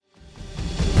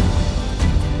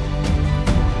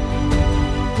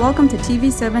Welcome to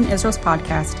TV7 Israel's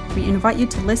podcast. We invite you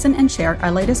to listen and share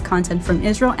our latest content from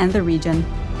Israel and the region.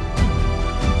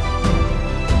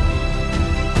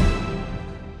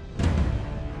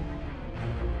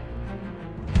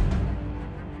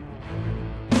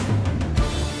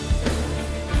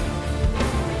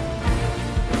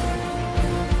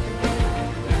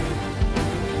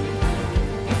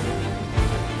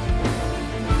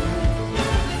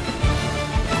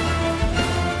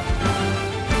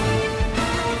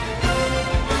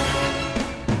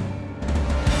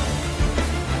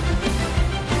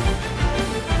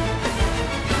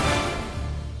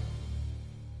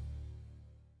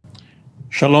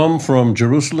 Shalom from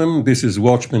Jerusalem. This is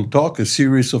Watchman Talk, a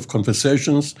series of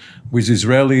conversations with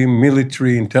Israeli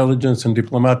military intelligence and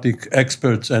diplomatic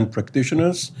experts and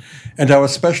practitioners. And our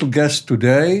special guest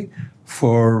today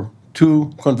for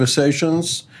two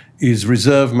conversations is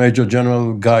Reserve Major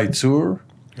General Guy Tzur.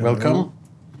 Welcome.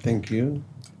 Thank you.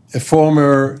 A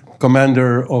former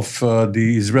commander of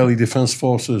the Israeli Defense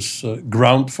Forces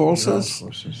ground forces,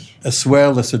 as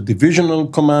well as a divisional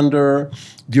commander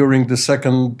during the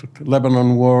Second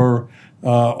Lebanon War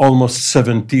almost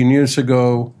 17 years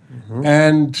ago,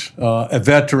 and a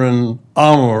veteran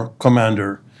armor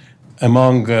commander,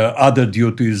 among other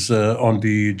duties on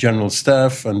the General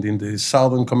Staff and in the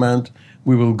Southern Command.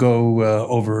 We will go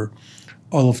over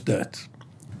all of that.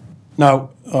 Now,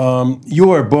 you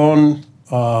were born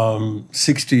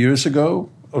 60 years ago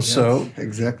or so.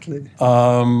 Exactly.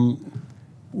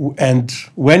 And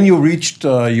when you reached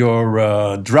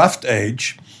your draft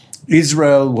age,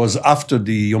 Israel was after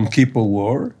the Yom Kippur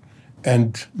War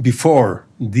and before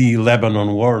the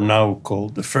Lebanon War, now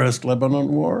called the First Lebanon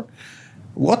War.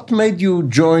 What made you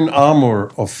join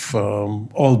armor of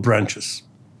all branches?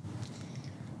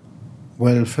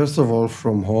 Well, first of all,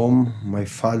 from home, my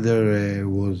father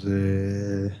was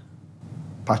a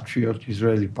patriot,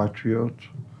 Israeli patriot,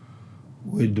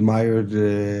 who admired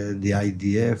the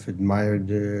IDF, admired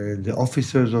the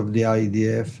officers of the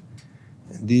IDF,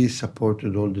 and he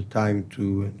supported all the time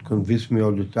to convince me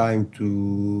all the time to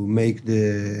make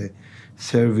the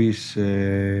service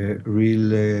real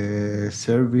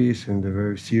service and a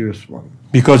very serious one.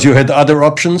 Because you had other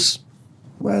options?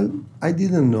 Well, I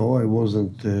didn't know. I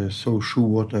wasn't so sure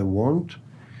what I want.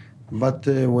 But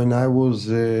when I was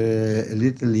a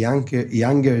little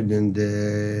younger than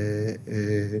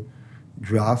the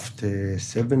draft,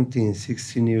 17,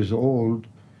 16 years old,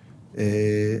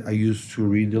 I used to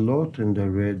read a lot, and I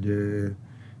read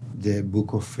the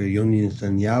book of Yoni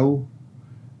Netanyahu,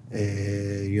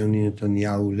 Yoni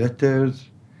Netanyahu letters,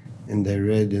 and I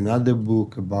read another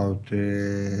book about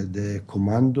the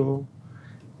commando.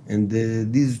 And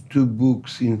these two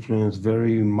books influenced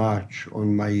very much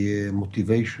on my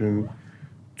motivation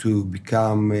to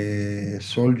become a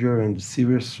soldier and a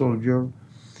serious soldier.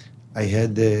 I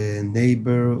had a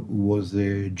neighbor who was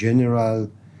a general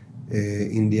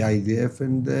in the IDF,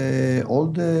 and all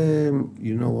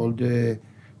the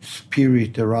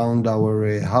spirit around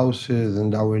our houses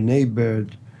and our neighbors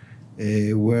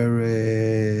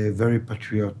were very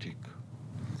patriotic.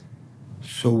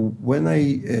 So when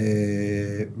I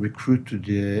recruited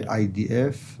the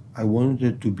IDF, I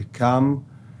wanted to become,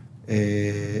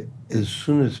 as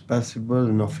soon as possible,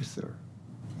 an officer.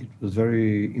 It was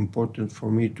very important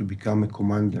for me to become a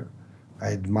commander. I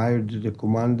admired the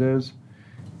commanders,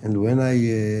 and when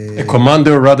a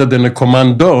commander rather than a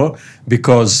commando,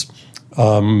 because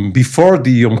before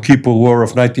the Yom Kippur War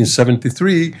of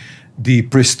 1973, the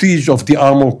prestige of the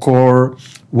Armor Corps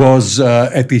was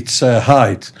at its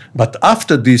height. But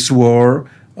after this war,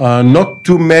 not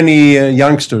too many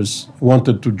youngsters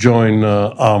wanted to join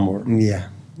armor. Yeah,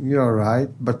 you're right.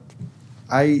 But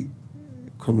I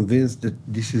convinced that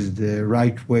this is the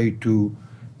right way to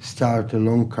start a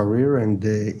long career. And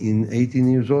in 18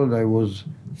 years old, I was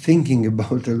thinking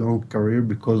about a long career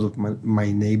because of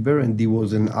my neighbor, and he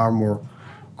was an armor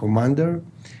commander.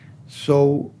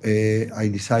 So I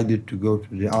decided to go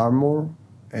to the armor,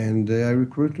 and I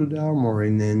recruited the armor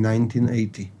in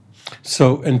 1980.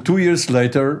 So, and 2 years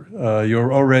later,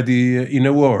 you're already in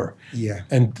a war. Yeah.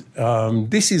 And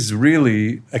this is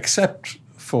really, except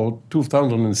for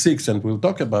 2006, and we'll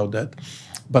talk about that,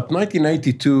 but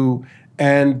 1982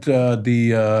 and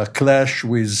the clash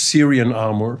with Syrian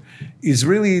armor is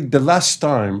really the last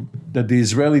time that the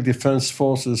Israeli Defense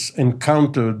Forces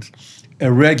encountered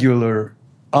a regular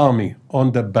army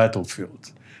on the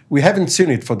battlefield. We haven't seen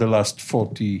it for the last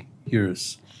 40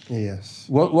 years. Yes.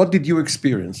 What did you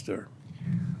experience there?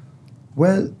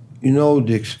 Well,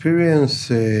 the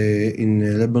experience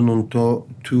in Lebanon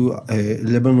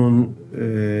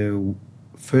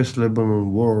First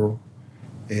Lebanon War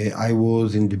I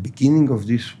was in the beginning of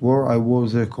this war. I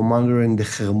was a commander in the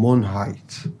Hermon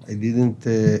Heights. I didn't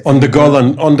on the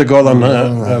Golan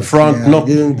front. Yeah, not I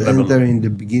didn't Lebanon. enter in the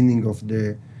beginning of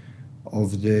the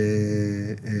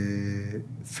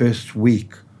first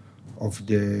week of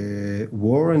the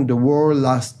war, and the war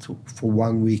lasts for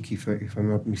 1 week, if I'm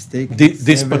not mistaken.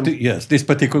 This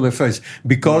particular phase,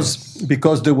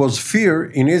 because there was fear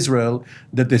in Israel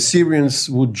that the Syrians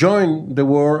would join the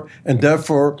war, and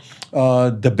therefore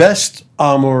the best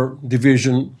armor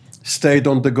division stayed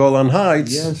on the Golan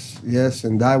Heights. Yes,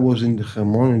 and I was in the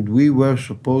Hermon, and we were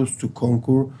supposed to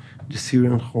conquer the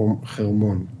Syrian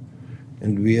Hermon.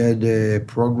 And we had a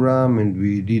program, and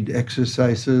we did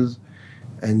exercises,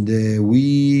 and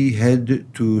we had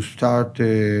to start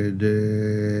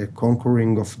the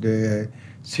conquering of the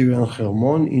Syrian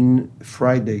Hermon in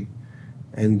Friday.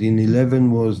 And in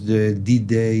 11 was the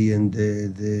D-Day and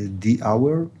the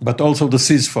D-Hour. But also the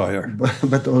ceasefire.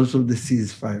 But also the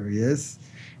ceasefire, yes.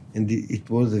 And it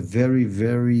was a very,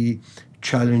 very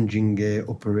challenging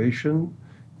operation.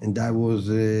 And I was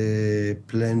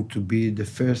planned to be the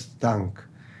first tank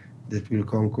that will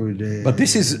conquer the. But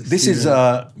this is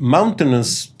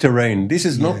mountainous terrain. This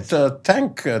is not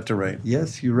tank terrain.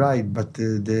 Yes, you're right. But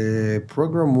the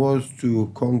program was to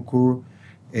conquer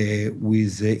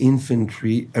with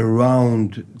infantry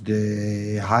around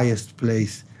the highest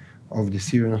place of the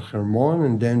Syrian Hermon,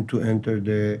 and then to enter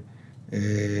the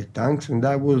tanks. And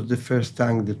that was the first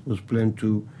tank that was planned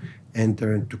to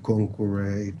enter and to conquer.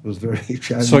 It was very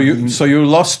challenging. So you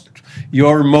lost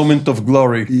your moment of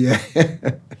glory. Yeah.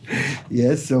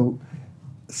 Yes.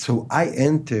 So I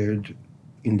entered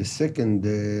in the second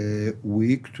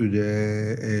week to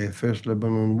the First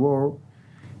Lebanon War,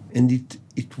 and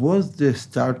it was the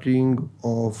starting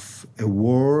of a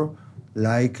war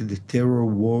like the terror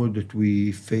war that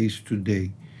we face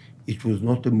today. It was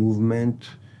not a movement.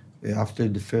 After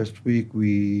the first week,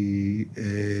 we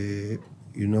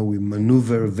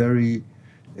maneuver very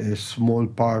small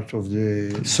part of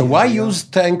the. So why use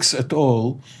tanks at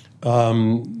all?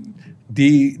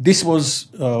 This was,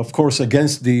 of course,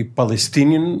 against the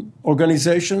Palestinian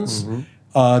organizations.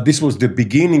 Mm-hmm. This was the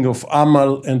beginning of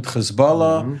Amal and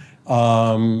Hezbollah,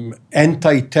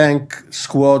 anti-tank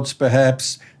squads,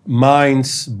 perhaps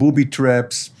mines, booby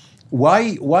traps.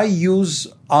 Why use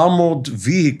armored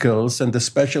vehicles and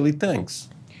especially tanks?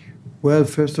 Well,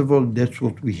 first of all, that's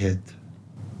what we had.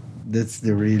 That's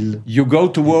the real. You go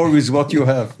to war with what you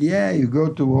have. Yeah, you go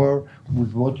to war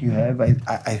with what you have.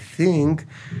 I think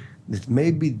that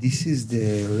maybe this is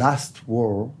the last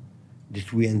war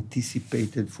that we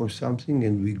anticipated for something,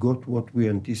 and we got what we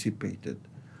anticipated.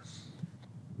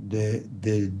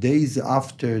 The days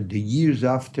after, the years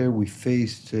after, we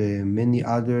faced many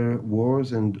other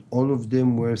wars, and all of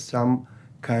them were some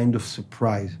kind of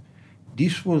surprise.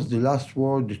 This was the last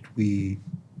war that we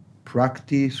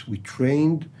practiced, we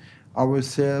trained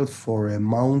ourselves for a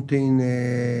mountain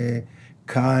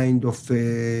kind of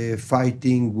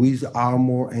fighting with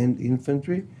armor and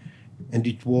infantry, and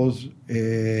it was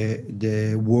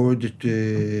the war that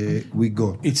we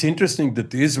got. It's interesting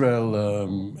that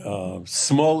Israel,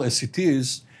 small as it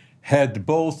is, had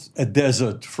both a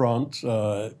desert front,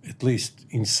 at least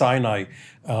in Sinai.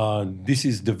 This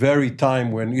is the very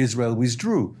time when Israel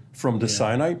withdrew from the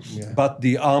Sinai, but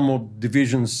the armored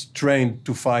divisions trained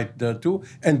to fight there too,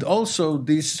 and also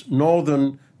this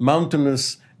northern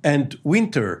mountainous and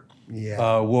winter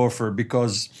warfare,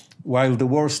 because while the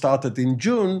war started in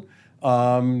June,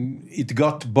 it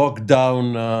got bogged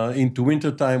down into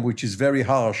wintertime, which is very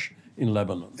harsh in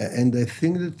Lebanon. And I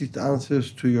think that it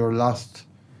answers to your last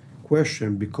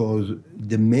question, because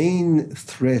the main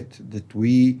threat that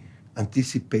we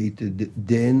anticipated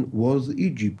then was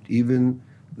Egypt, even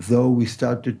though we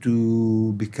started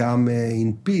to become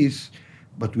in peace,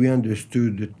 but we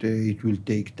understood that it will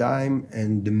take time,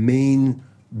 and the main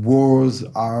wars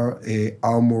are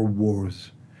armor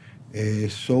wars.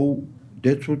 So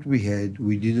that's what we had.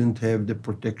 We didn't have the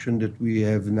protection that we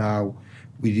have now.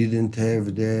 We didn't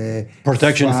have the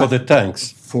protection for the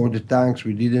tanks. For the tanks,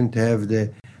 we didn't have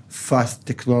the fast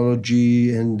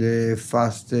technology and the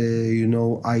fast,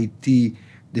 IT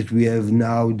that we have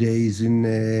nowadays in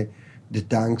the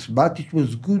tanks. But it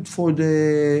was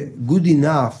good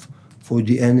enough for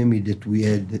the enemy that we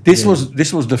had. This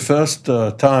was the first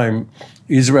time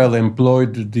Israel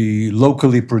employed the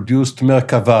locally produced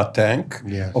Merkava tank.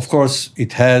 Yes. Of course,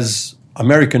 it has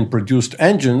American-produced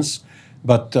engines,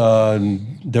 but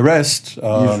the rest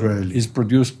is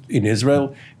produced in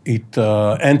Israel. It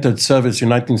entered service in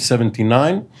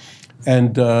 1979,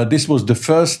 and this was the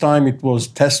first time it was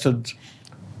tested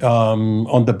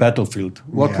on the battlefield.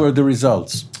 What were the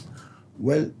results?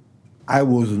 Well, I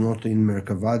was not in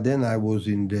Merkava then. I was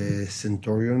in the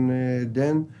Centurion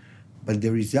then. But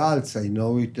the results, I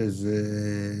know it as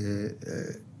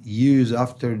years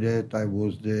after that, I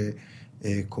was the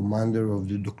commander of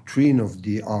the doctrine of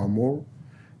the armor.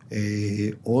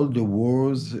 All the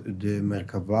wars, the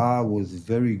Merkava was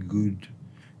very good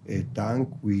tank.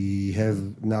 We have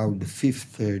now the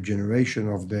fifth generation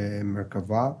of the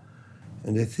Merkava.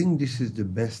 And I think this is the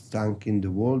best tank in the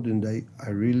world, and I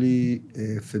really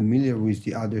familiar with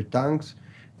the other tanks,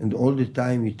 and all the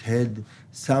time it had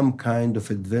some kind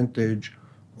of advantage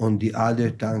on the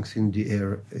other tanks in the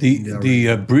air.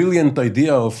 The brilliant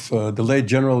idea of the late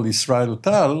General Israel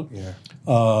Tal,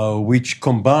 which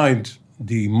combined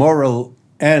the moral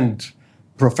and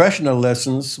professional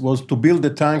lessons, was to build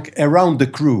a tank around the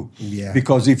crew. Yeah.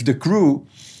 Because if the crew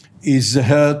is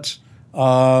hurt,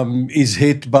 is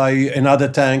hit by another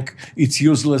tank, it's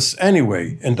useless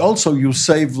anyway. And also you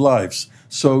save lives.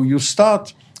 So you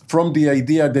start from the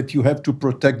idea that you have to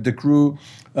protect the crew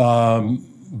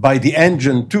by the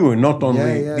engine too, and not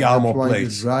only the armor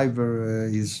plates. The driver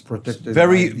is protected.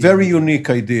 Very unique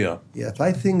idea. Yes,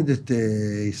 I think that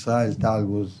Israel Tal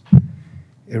was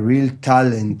a real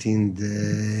talent in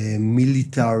the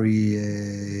military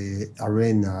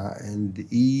arena, and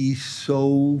he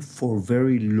saw for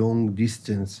very long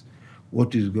distance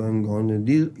what is going on, and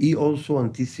he also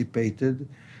anticipated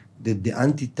that the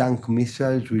anti-tank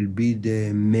missiles will be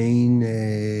the main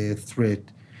threat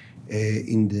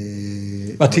in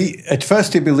the... But at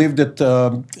first he believed that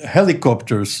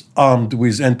helicopters armed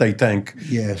with anti-tank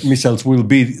missiles will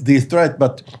be the threat,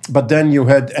 but then you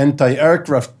had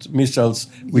anti-aircraft missiles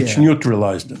which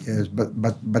neutralized them. Yes, but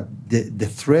the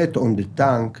threat on the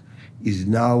tank is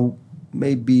now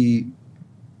maybe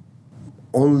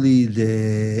only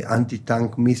the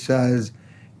anti-tank missiles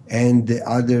and the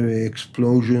other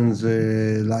explosions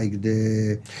like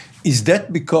the... Is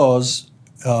that because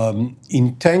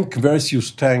in tank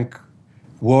versus tank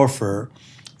warfare,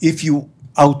 if you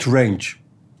outrange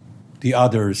the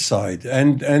other side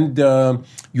and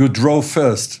you draw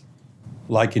first,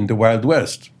 like in the Wild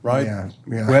West, right?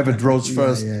 Whoever draws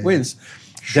first wins.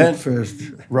 Shoot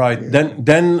first. Right.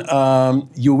 Then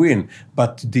you win.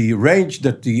 But the range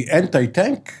that the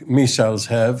anti-tank missiles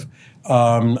have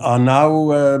are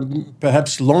now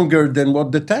perhaps longer than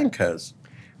what the tank has.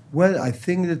 Well, I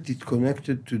think that it's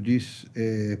connected to this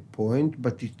point,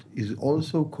 but it is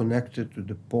also connected to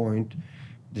the point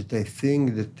that I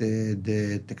think that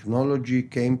the technology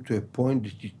came to a point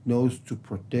that it knows to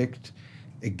protect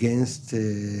against,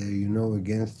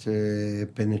 against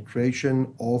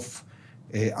penetration of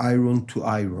iron to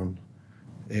iron.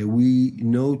 We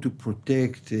know to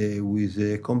protect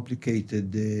with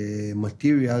complicated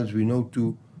materials. We know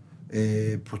to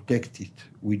protect it.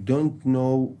 We don't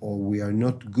know, or we are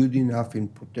not good enough in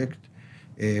protect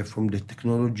from the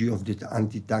technology of the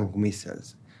anti-tank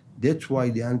missiles. That's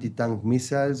why the anti-tank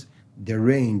missiles, the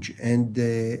range and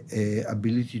the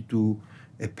ability to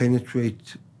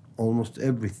penetrate almost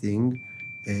everything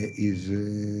is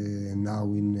now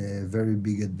in a very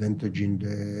big advantage in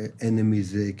the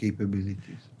enemy's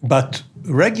capabilities. But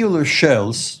regular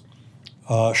shells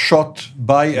shot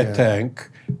by a tank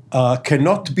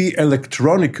cannot be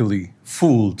electronically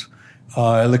fooled,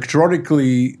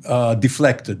 electronically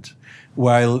deflected.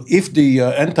 While if the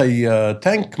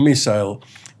anti-tank missile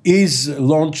is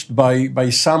launched by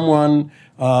someone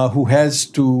who has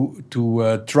to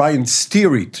try and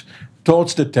steer it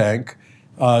towards the tank,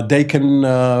 they can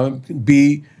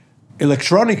be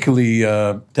electronically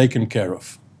taken care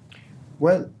of.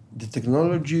 Well, the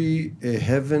technology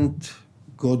haven't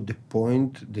got the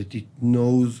point that it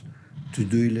knows to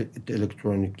do it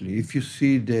electronically. If you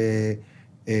see the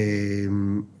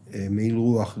Meil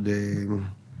Ruach,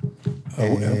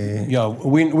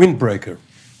 windbreaker.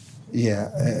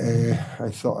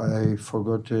 I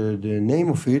forgot the name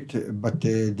of it, but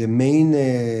the main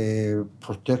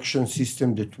protection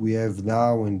system that we have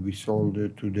now, and we sold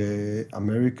to the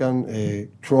American,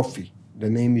 Trophy. The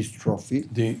name is Trophy.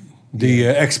 The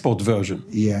export version.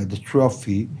 Yeah, the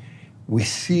Trophy. We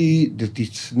see that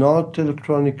it's not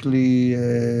electronically,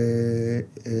 it's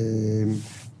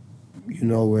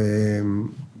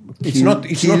not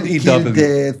EW. Kill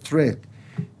the threat,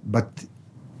 but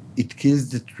it kills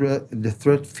the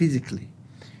threat physically.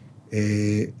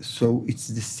 So it's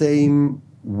the same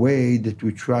way that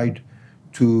we tried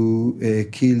to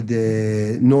kill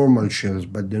the normal shells.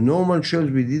 But the normal shells,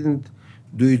 we didn't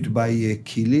do it by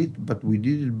kill it, but we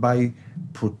did it by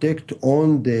protect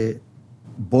on the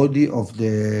body of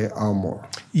the armor.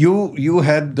 You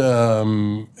had a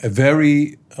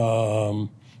very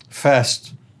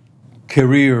fast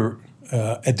career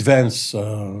advance.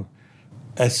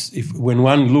 As if when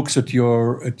one looks at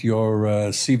your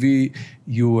CV,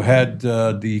 you had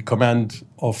the command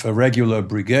of a regular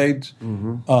brigade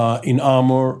in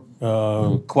armor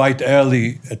quite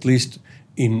early, at least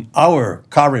in our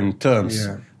current terms.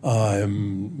 Yeah.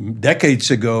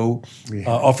 Decades ago,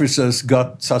 officers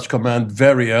got such command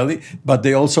very early, but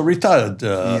they also retired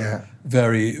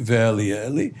very, very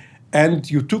early.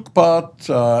 And you took part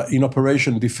in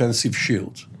Operation Defensive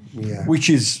Shield. Yeah. Which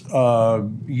is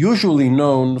usually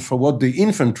known for what the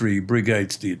infantry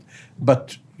brigades did.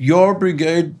 But your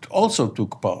brigade also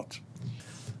took part.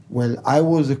 Well, I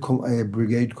was a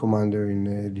brigade commander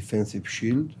in Defensive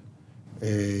Shield.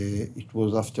 It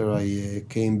was after I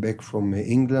came back from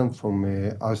England, from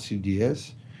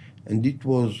RCDS. And it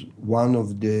was one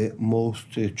of the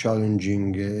most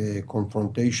challenging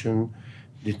confrontation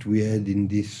that we had in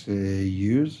these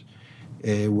years.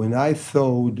 When I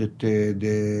thought that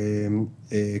the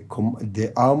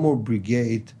armor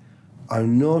brigade are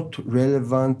not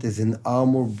relevant as an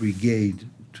armor brigade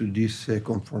to this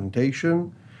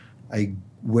confrontation, I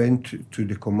went to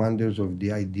the commanders of the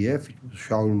IDF. It was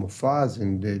Shaul Mofaz,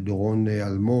 and Doron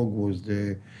Almog was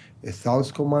the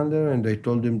South commander, and I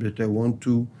told them that I want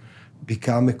to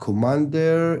become a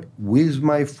commander with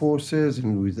my forces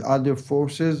and with other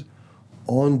forces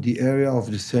on the area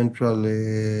of the central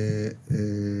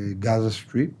Gaza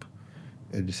Strip,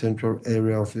 the central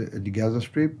area of the Gaza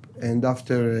Strip. And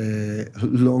after a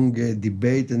long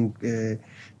debate and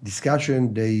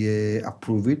discussion, they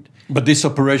approved it. But this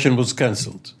operation was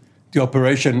cancelled. The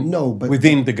operation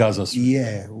within the Gaza Strip.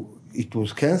 Yeah, it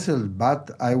was cancelled, but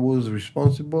I was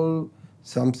responsible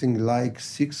something like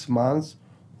 6 months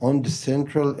on the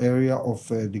central area of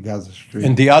the Gaza Strip.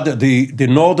 And the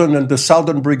northern and the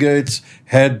southern brigades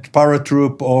had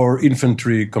paratroop or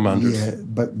infantry commanders. Yeah,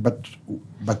 but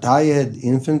I had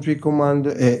infantry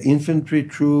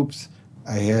troops,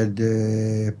 I had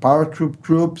paratroop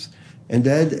troops, and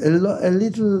I had a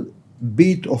little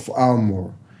bit of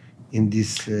armor in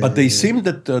this. But they seem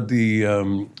that the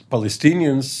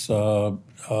Palestinians,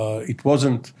 it was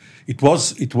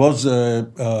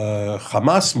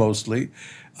Hamas mostly.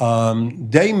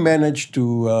 They managed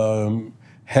to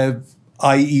have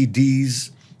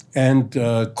IEDs and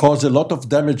cause a lot of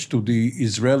damage to the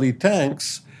Israeli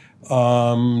tanks.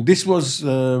 This was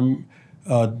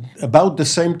about the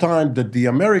same time that the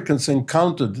Americans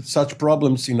encountered such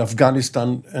problems in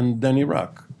Afghanistan and then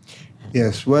Iraq.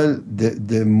 Yes, well,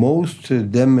 the most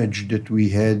damage that we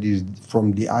had is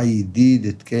from the IED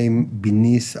that came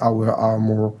beneath our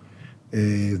armor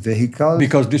vehicles.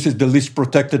 Because this is the least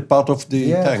protected part of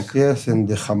the tank. Yes, and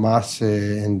the Hamas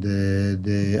and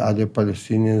the other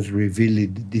Palestinians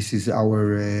revealed this is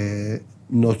our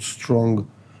not strong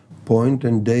point,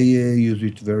 and they use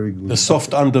it very good. The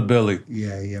soft underbelly.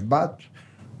 Yeah, but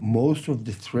most of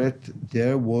the threat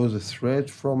there was a threat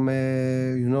from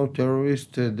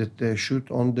terrorists that shoot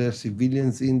on the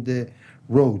civilians in the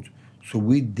road. So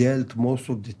we dealt most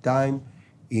of the time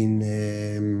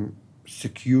in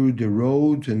secure the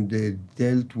roads and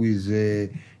dealt with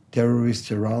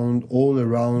terrorists all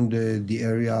around the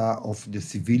area of the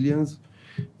civilians.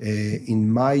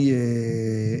 In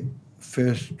my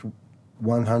first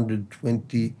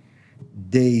 120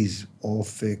 days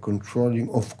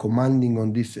of commanding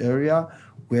on this area,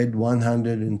 we had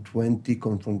 120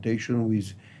 confrontation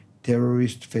with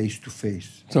terrorists face to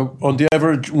face. So on the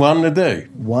average, one a day?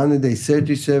 One a day,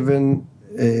 37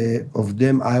 of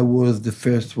them. I was the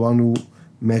first one who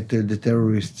met the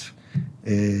terrorists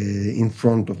in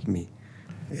front of me.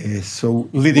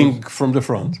 Leading from the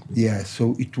front? Yeah,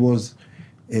 so it was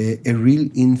a real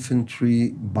infantry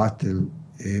battle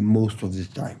most of the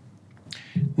time.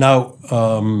 Now,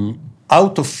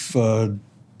 out of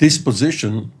this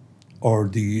position, or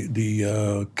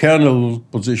the colonel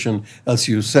position, as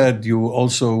you said, you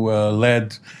also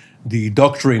led the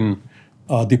doctrine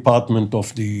department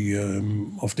of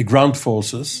the ground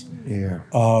forces. Yeah.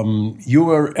 You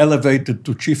were elevated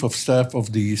to chief of staff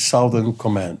of the Southern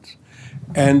Command,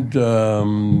 and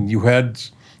you had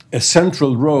a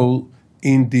central role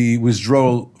in the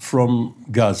withdrawal from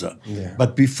Gaza. Yeah.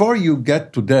 But before you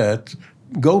get to that,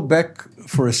 go back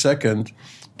for a second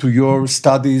to your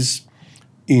studies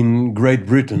in Great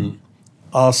Britain,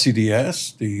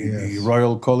 RCDS, the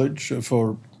Royal College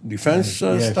for Defense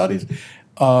Studies.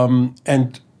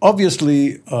 And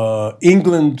obviously,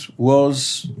 England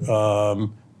was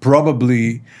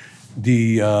probably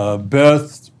the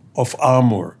birth of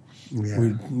armor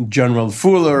with General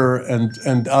Fuller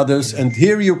and others. And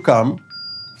here you come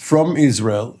from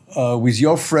Israel with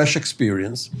your fresh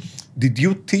experience. Did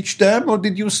you teach them or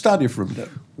did you study from them?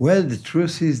 Well, the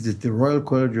truth is that the Royal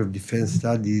College of Defense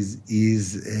Studies is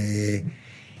a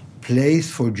place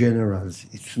for generals.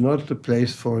 It's not a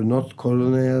place for not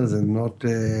colonels and not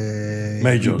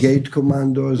brigade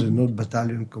commanders and not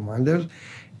battalion commanders.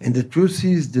 And the truth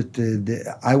is that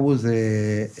I was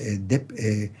a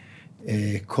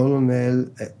colonel,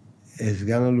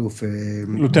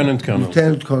 Lieutenant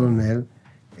Colonel,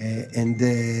 and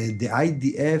the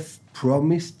IDF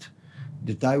promised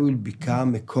that I will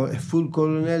become a full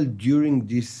colonel during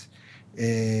this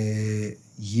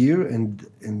year, and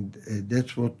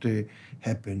that's what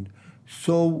happened.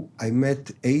 So I met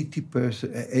 80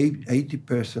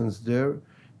 persons there,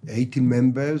 80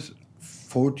 members.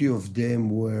 40 of them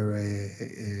were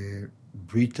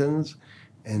Britons,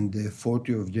 and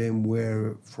 40 of them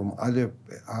were from other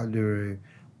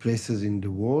places in the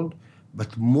world.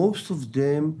 But most of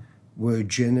them were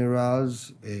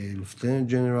generals, lieutenant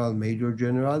general, major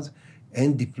generals,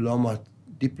 and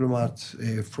diplomats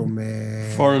from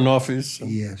Foreign Office.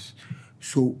 Yes.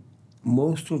 So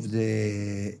most of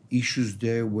the issues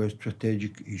there were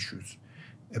strategic issues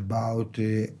about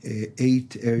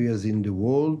 8 areas in the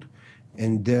world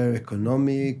and their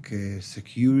economic,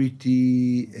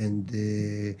 security, and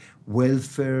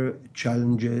welfare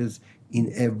challenges in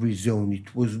every zone.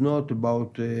 It was not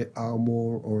about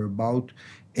armor or about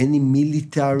any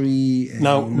military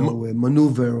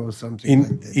maneuver or something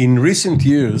like that. In recent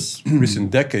years, recent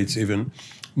decades even,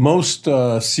 most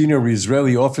senior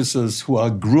Israeli officers who are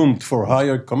groomed for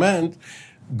higher command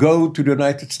go to the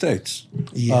United States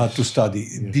to study.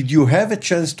 Yes. Did you have a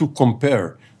chance to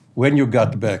compare, when you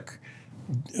got back,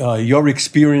 your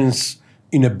experience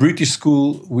in a British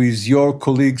school with your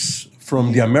colleagues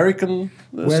from the American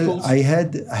schools? I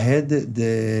had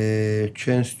the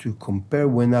chance to compare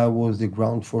when I was the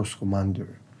ground force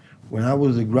commander. When I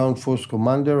was the ground force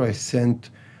commander, I sent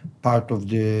part of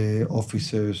the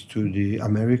officers to the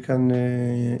American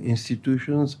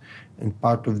institutions and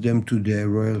part of them to the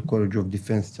Royal College of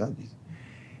Defense Studies.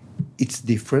 It's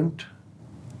different.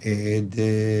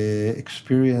 The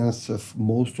experience of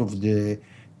most of the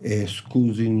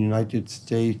schools in the United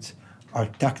States are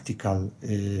tactical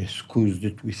schools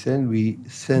that we send. We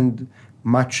send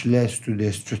much less to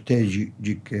the strategic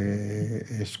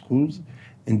schools.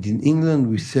 And in England,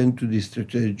 we send to the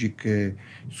strategic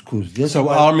schools. That's so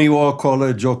Army War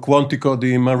College or Quantico,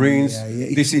 the Marines?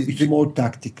 It's more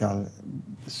tactical.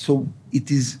 So it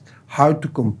is hard to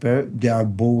compare. They are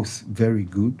both very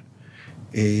good.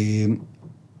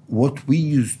 What we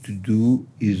used to do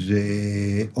is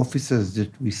officers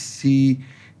that we see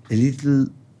a little,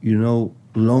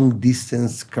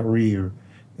 long-distance career.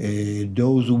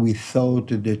 Those we thought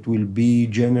that will be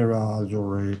generals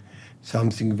or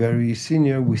something very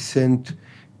senior, we sent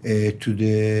to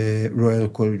the Royal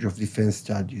College of Defense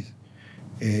Studies.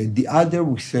 The other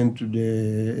we sent to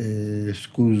the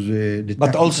schools.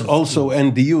 But also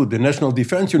NDU, the National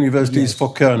Defense University, is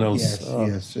for colonels.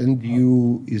 Yes.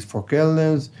 NDU is for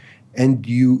colonels.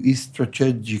 NDU is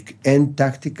strategic and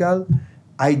tactical.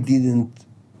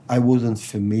 I wasn't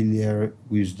familiar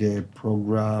with the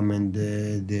program and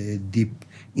the deep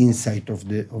insight of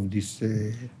this.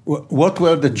 What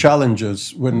were the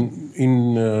challenges when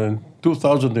in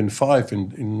 2005,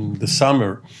 in the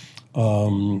summer,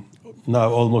 now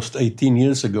almost 18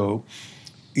 years ago,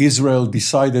 Israel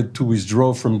decided to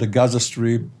withdraw from the Gaza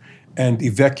Strip and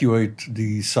evacuate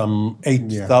some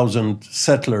 8,000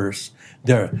 settlers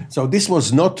there. So this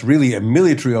was not really a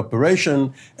military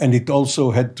operation, and it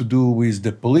also had to do with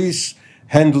the police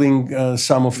handling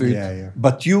some of it.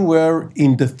 But you were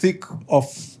in the thick of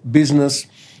business.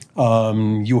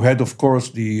 You had, of course,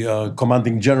 the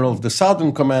commanding general of the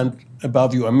Southern Command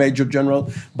above you, a major general,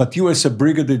 but you as a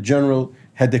brigadier general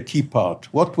had a key part.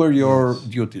 What were your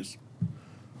duties?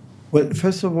 Well,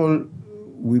 first of all,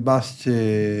 we must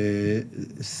say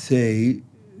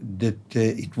that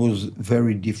it was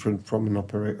very different from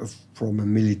a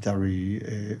military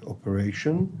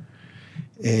operation,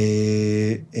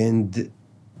 and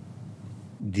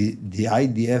the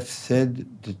IDF said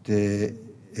that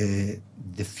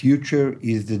the future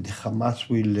is that the Hamas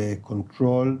will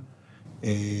control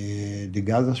the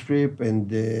Gaza Strip, and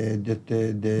that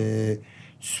the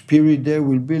spirit there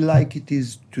will be like it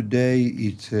is today.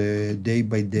 It's a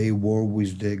day-by-day war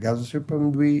with the Gaza Strip,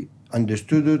 and we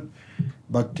understood it,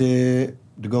 but the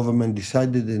government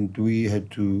decided, and we had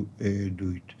to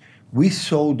do it. We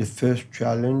saw the first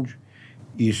challenge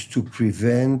is to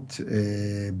prevent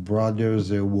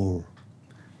brothers' war.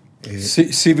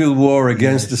 Civil war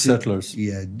against the settlers.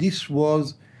 Yeah, this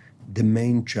was the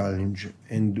main challenge,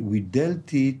 and we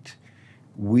dealt it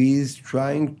with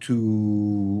trying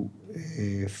to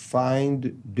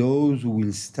find those who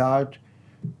will start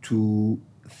to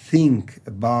think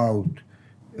about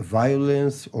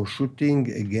violence or shooting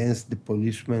against the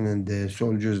policemen and the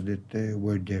soldiers that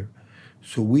were there.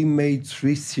 So we made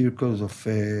 3 circles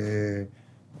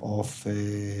of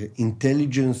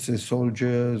intelligence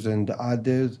soldiers and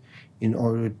others in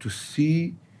order to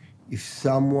see if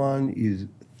someone is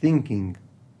thinking,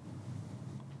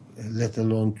 let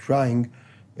alone trying,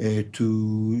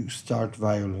 to start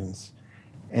violence.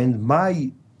 And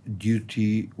my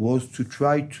duty was to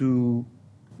try to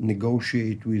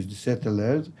negotiate with the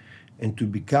settlers and to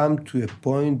become to a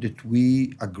point that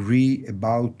we agree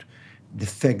about the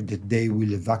fact that they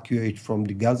will evacuate from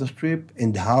the Gaza Strip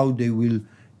and how they will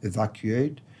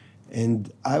evacuate.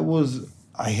 And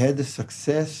I had a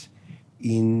success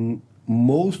in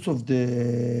most of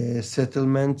the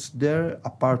settlements there,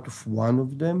 apart of one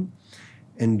of them.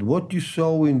 And what you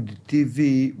saw in the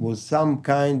TV was some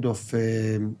kind of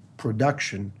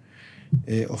production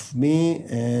of me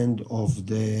and of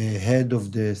the head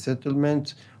of the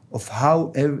settlement of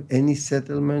how any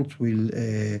settlement will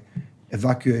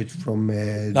evacuate from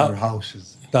their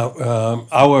houses. Now,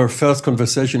 our first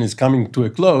conversation is coming to a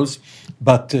close,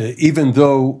 but even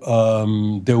though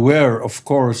there were, of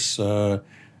course,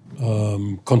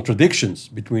 contradictions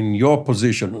between your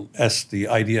position as the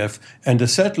IDF and the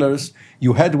settlers,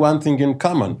 you had one thing in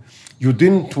common. You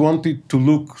didn't want it to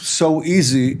look so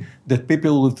easy that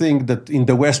people would think that in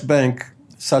the West Bank,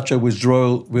 such a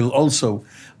withdrawal will also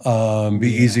be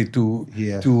easy to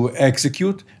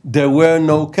execute. There were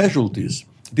no casualties.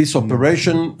 This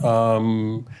operation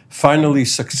finally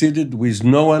succeeded with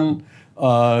no one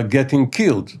getting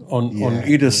killed on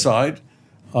either side.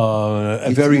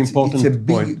 A very important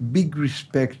point. Big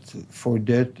respect for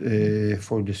that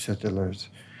for the settlers.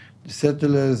 The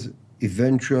settlers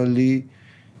eventually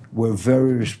were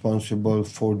very responsible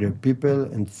for their people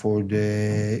and for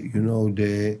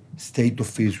the state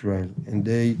of Israel, and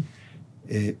they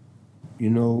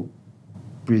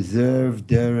preserved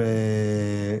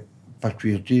their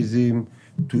patriotism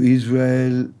to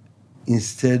Israel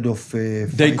instead of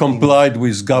they complied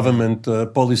with government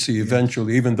policy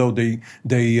eventually, even though they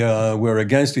were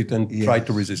against it and tried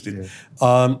to resist it.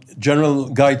 General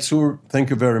Guy Tzur, thank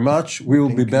you very much. We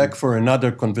will be back for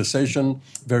another conversation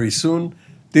very soon.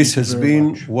 This has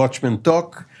been Watchmen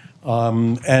Talk,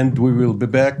 and we will be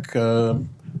back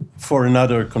for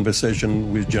another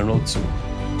conversation with General Tzur.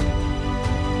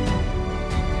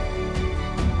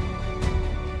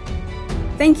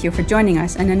 Thank you for joining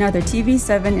us in another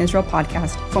TV7 Israel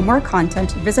podcast. For more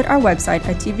content, visit our website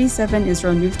at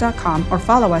tv7israelnews.com or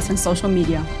follow us on social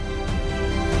media.